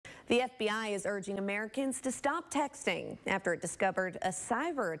The FBI is urging Americans to stop texting after it discovered a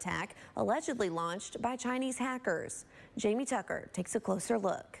cyber attack allegedly launched by Chinese hackers. Jamie Tucker takes a closer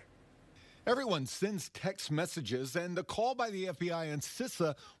look. Everyone sends text messages, and the call by the FBI and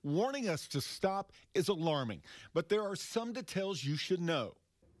CISA warning us to stop is alarming. But there are some details you should know.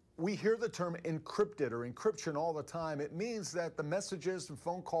 We hear the term encrypted or encryption all the time. It means that the messages and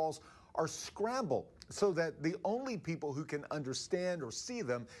phone calls are scrambled so that the only people who can understand or see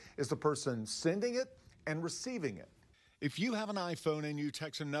them is the person sending it and receiving it. If you have an iPhone and you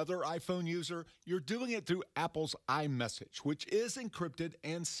text another iPhone user, you're doing it through Apple's iMessage, which is encrypted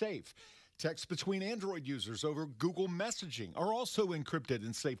and safe. Texts between Android users over Google messaging are also encrypted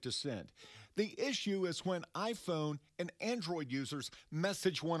and safe to send. The issue is when iPhone and Android users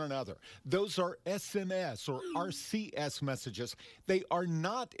message one another. Those are SMS or RCS messages. They are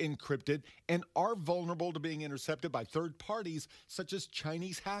not encrypted and are vulnerable to being intercepted by third parties such as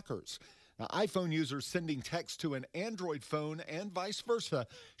Chinese hackers. Now, iPhone users sending text to an Android phone and vice versa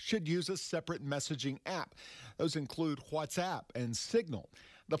should use a separate messaging app. Those include WhatsApp and Signal.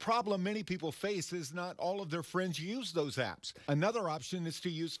 The problem many people face is not all of their friends use those apps. Another option is to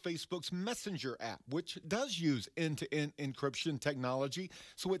use Facebook's Messenger app, which does use end-to-end encryption technology,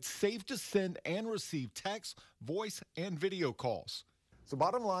 so it's safe to send and receive text, voice, and video calls. So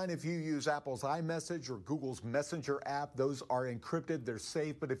bottom line, if you use Apple's iMessage or Google's Messenger app, those are encrypted, they're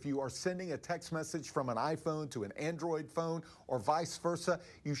safe. But if you are sending a text message from an iPhone to an Android phone or vice versa,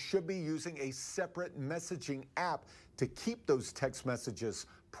 you should be using a separate messaging app to keep those text messages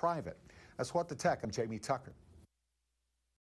private. That's What the Tech. I'm Jamie Tucker.